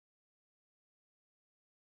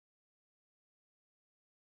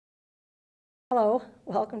Hello,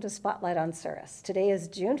 welcome to Spotlight on Souris. Today is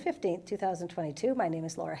June 15th, 2022. My name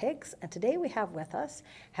is Laura Higgs, and today we have with us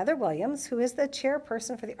Heather Williams, who is the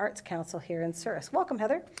chairperson for the Arts Council here in Souris. Welcome,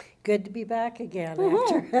 Heather. Good to be back again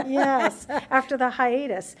after yes, after the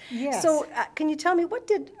hiatus. Yes. So can you tell me what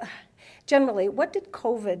did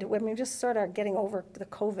COVID, when we just sort of getting over the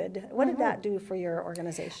COVID, what did that do for your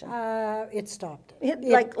organization? It stopped.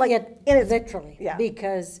 Literally, yeah.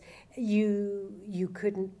 Because you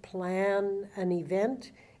couldn't plan an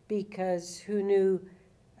event because who knew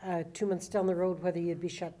 2 months down the road whether you'd be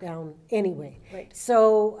shut down anyway. Right.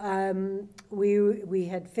 So we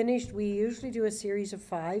had finished. We usually do a series of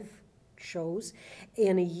 5 shows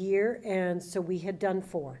in a year, and so we had done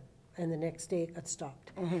 4, and the next day it got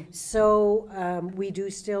stopped. Mm-hmm. So we do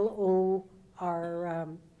still owe our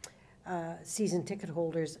season ticket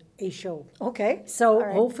holders a show. Okay. So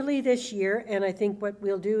hopefully this year, and I think what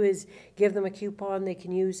we'll do is give them a coupon they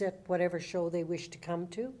can use at whatever show they wish to come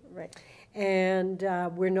to. Right. And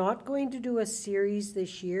we're not going to do a series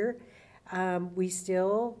this year. We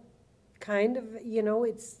still kind of,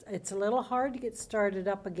 it's a little hard to get started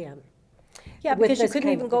up again. Yeah, because you couldn't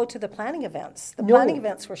even go to the planning events. The planning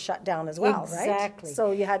events were shut down as well, right? Exactly.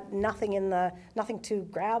 So you had nothing to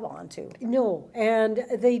grab onto. No, and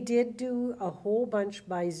they did do a whole bunch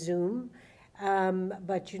by Zoom,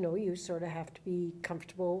 but you sort of have to be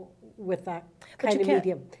comfortable with that kind of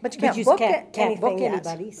medium. But you can't book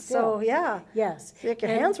anybody. Still. So yeah, yes, so your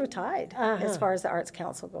hands were tied as far as the Arts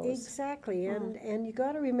Council goes. Exactly, and you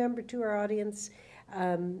got to remember too, our audience,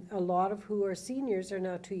 a lot of who are seniors are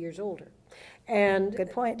now 2 years older. And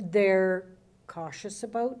good point. They're cautious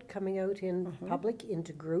about coming out in public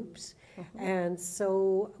into groups. And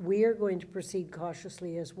so we are going to proceed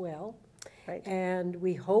cautiously as well. Right. And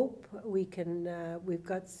we hope we can, we've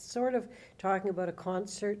got sort of talking about a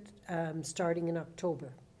concert starting in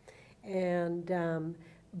October. And,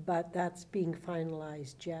 but that's being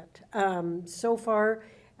finalized yet. So far,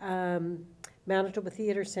 Manitoba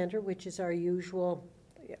Theatre Centre, which is our usual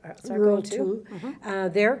rural two.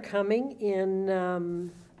 They're coming in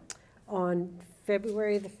on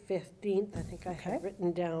February the 15th, I think I have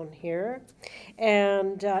written down here.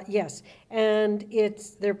 And yes, and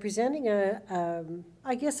they're presenting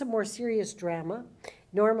I guess a more serious drama.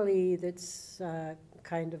 Normally that's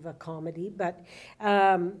kind of a comedy, but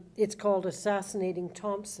it's called Assassinating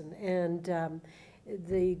Thompson. And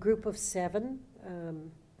the group of 7,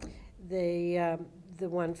 the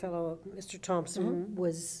one fellow, Mr. Thompson,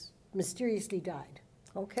 was mysteriously died.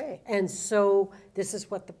 Okay. And so this is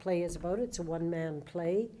what the play is about. It's a one-man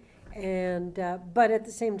play. And but at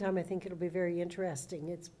the same time, I think it'll be very interesting.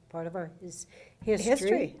 It's part of his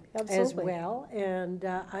history as well. And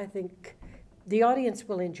I think the audience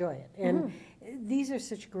will enjoy it. And these are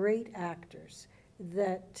such great actors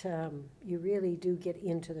that you really do get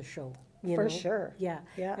into the show. For sure. Yeah.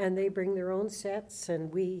 And they bring their own sets,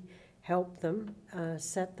 and we help them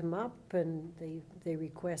set them up, and they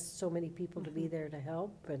request so many people to be there to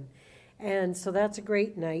help, and so that's a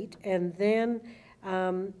great night. And then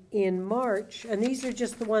in March, and these are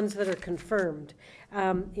just the ones that are confirmed,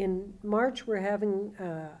 in March we're having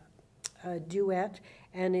a duet,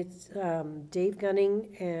 and it's Dave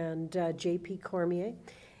Gunning and J.P. Cormier,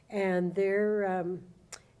 and they're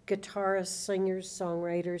guitarists, singers,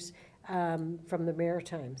 songwriters from the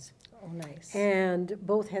Maritimes. Oh, nice. And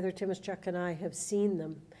both Heather Timischuk and I have seen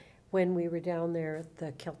them when we were down there at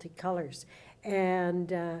the Celtic Colours. And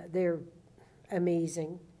they're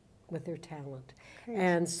amazing with their talent. Great.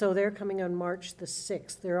 And so they're coming on March the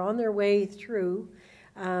 6th. They're on their way through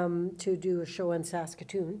to do a show in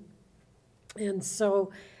Saskatoon. And so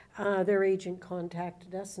their agent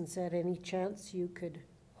contacted us and said, any chance you could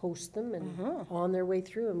host them, and on their way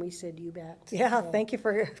through, and we said, you bet. Yeah, so, thank you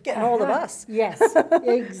for getting hold of us. Yes,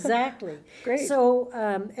 exactly. Great. So,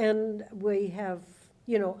 and we have,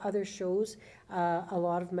 other shows, a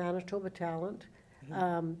lot of Manitoba talent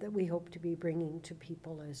that we hope to be bringing to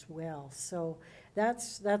people as well. So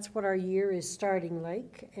that's what our year is starting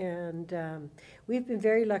like, and we've been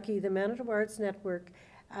very lucky. The Manitoba Arts Network,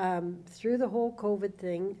 through the whole COVID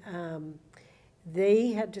thing, they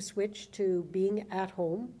had to switch to being at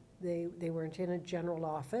home. They weren't in a general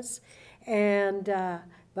office. And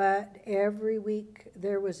but every week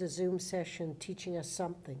there was a Zoom session teaching us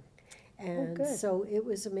something. And so it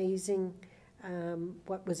was amazing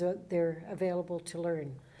what was out there available to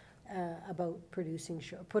learn about producing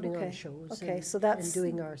putting on shows and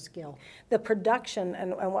doing our skill. The production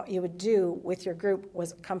and what you would do with your group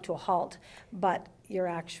was come to a halt, but your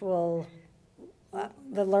actual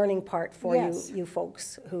the learning part for Yes. you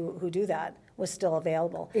folks who do that was still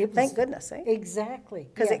available. It Thank was- goodness, eh? Exactly.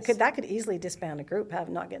 Because yes. that could easily disband a group,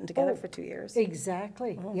 not getting together Oh, for 2 years.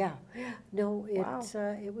 Exactly, yeah. No, Wow.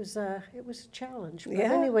 it was a challenge. But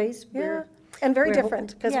Yeah, anyways, Yeah, and very we're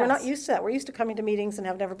different, hoping- because we're not yes. used to that. We're used to coming to meetings and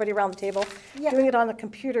having everybody around the table, Yeah. doing it on the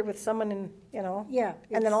computer with someone and, Yeah, and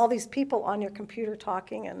then it's- all these people on your computer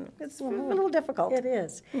talking, and it's a little difficult. It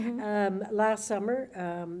is. Last summer,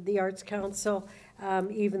 the Arts Council,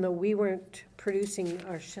 even though we weren't producing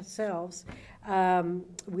ourselves,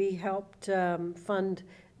 we helped fund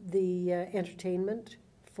the entertainment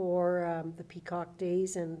for the Peacock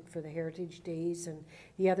Days and for the Heritage Days and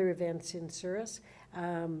the other events in Souris.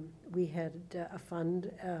 We had a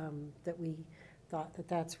fund that we thought that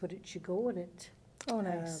that's what it should go, and it. Oh,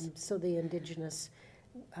 nice. So the Indigenous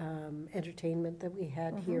entertainment that we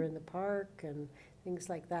had here in the park and things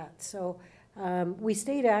like that. So we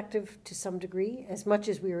stayed active to some degree, as much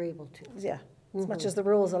as we were able to. Yeah, as much as the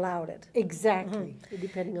rules allowed it. Exactly,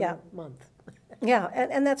 depending on Yeah. the month. Yeah,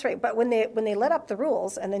 and that's right, but when they let up the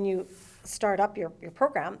rules and then you start up your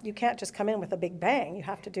program, you can't just come in with a big bang. You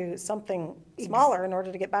have to do something smaller in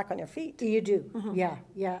order to get back on your feet. You do,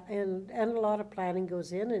 yeah, and a lot of planning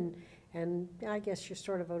goes in, and I guess you're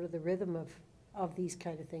sort of out of the rhythm of these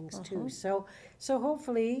kind of things too. So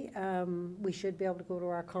hopefully, we should be able to go to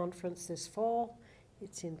our conference this fall.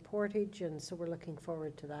 It's in Portage, and so we're looking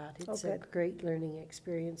forward to that. It's a good. great learning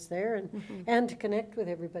experience there, and to connect with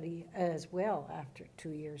everybody as well after 2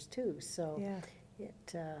 years too. So Yeah,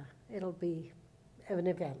 it'll be an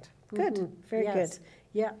event. Good, very Yes. good.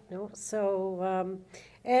 Yeah, no, so,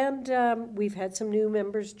 we've had some new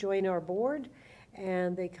members join our board,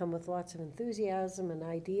 and they come with lots of enthusiasm and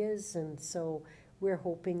ideas, and so we're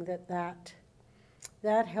hoping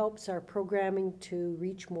that helps our programming to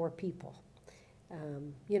reach more people.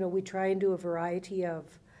 We try and do a variety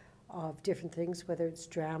of different things, whether it's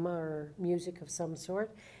drama or music of some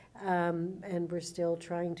sort, and we're still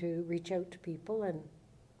trying to reach out to people and,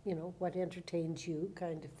 what entertains you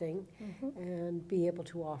kind of thing, and be able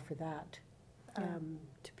to offer that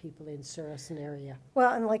to people in Souris and area.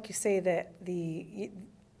 Well, and like you say, that the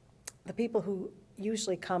people who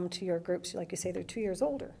usually come to your groups, like you say, they're 2 years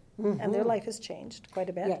older, and their life has changed quite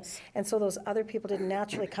a bit. Yes. And so those other people didn't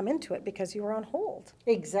naturally come into it because you were on hold.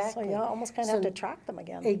 Exactly. So you almost kind of have to track them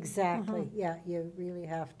again. Exactly, yeah, you really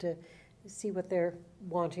have to see what they're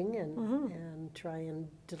wanting and try and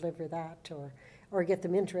deliver that, or get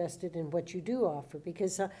them interested in what you do offer,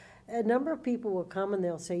 because a number of people will come and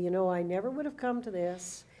they'll say, I never would have come to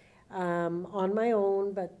this on my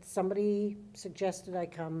own, but somebody suggested I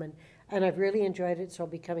come, and I've really enjoyed it, so I'll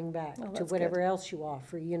be coming back to that's whatever else you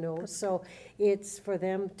offer, So it's for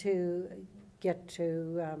them to get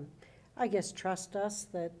to, I guess, trust us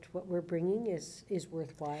that what we're bringing is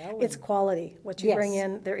worthwhile. It's quality. What you bring Yes.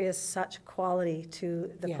 in, there is such quality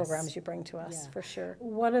to the Yes. programs you bring to us, Yeah. for sure.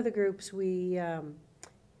 One of the groups we are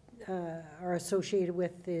associated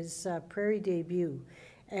with is Prairie Debut,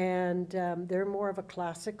 and they're more of a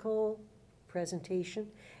classical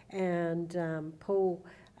presentation, and Poe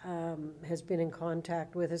has been in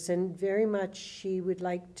contact with us, and very much she would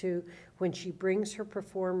like to, when she brings her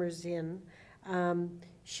performers in,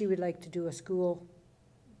 she would like to do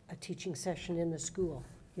a teaching session in the school,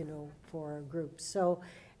 for our group. So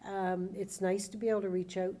it's nice to be able to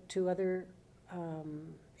reach out to other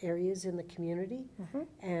areas in the community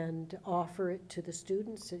and offer it to the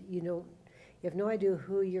students. You have no idea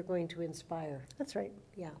who you're going to inspire. That's right.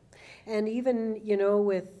 Yeah. And even,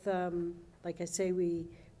 with, like I say, we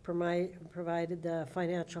provided the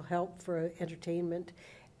financial help for entertainment,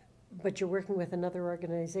 but you're working with another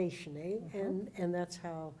organization, eh? And that's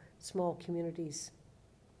how small communities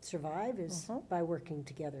survive, is by working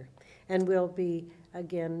together. And we'll be,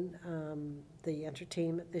 again, the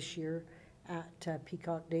entertainment this year at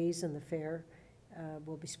Peacock Days and the fair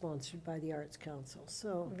will be sponsored by the Arts Council.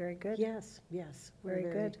 So Very good. yes, we're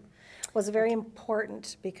Very good. Was very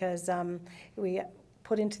important because we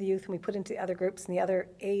put into the youth and we put into the other groups and the other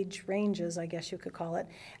age ranges, I guess you could call it,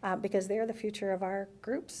 because they're the future of our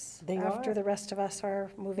groups. They after are. the rest of us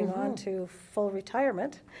are moving on to full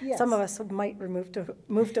retirement. Yes. Some of us might move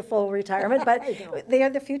to full retirement, but I know. they are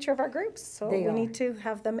the future of our groups. So They we are. need to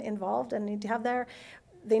have them involved and need to have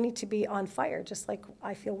they need to be on fire, just like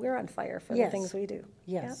I feel we're on fire for the Yes. things we do.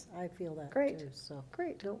 Yes, I feel that Great. too, so.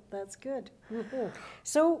 Great. No, that's good.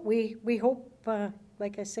 So we hope,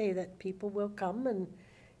 like I say, that people will come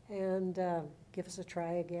and give us a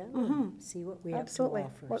try again, and see what we have to Absolutely.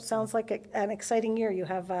 offer. Well, it So, sounds like an exciting year you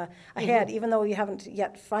have ahead, even though you haven't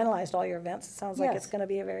yet finalized all your events. It sounds like it's Yes. going to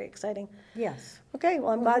be a very exciting. yes, Okay,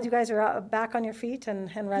 well, I'm glad you guys are back on your feet and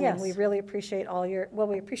running. We Yes. really appreciate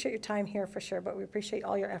we appreciate your time here for sure, but we appreciate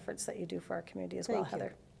all your efforts that you do for our community as well, Thank you.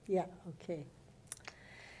 Heather. yeah, okay.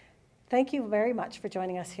 Thank you very much for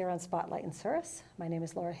joining us here on Spotlight in Souris. My name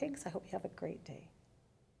is Laura Higgs. I hope you have a great day.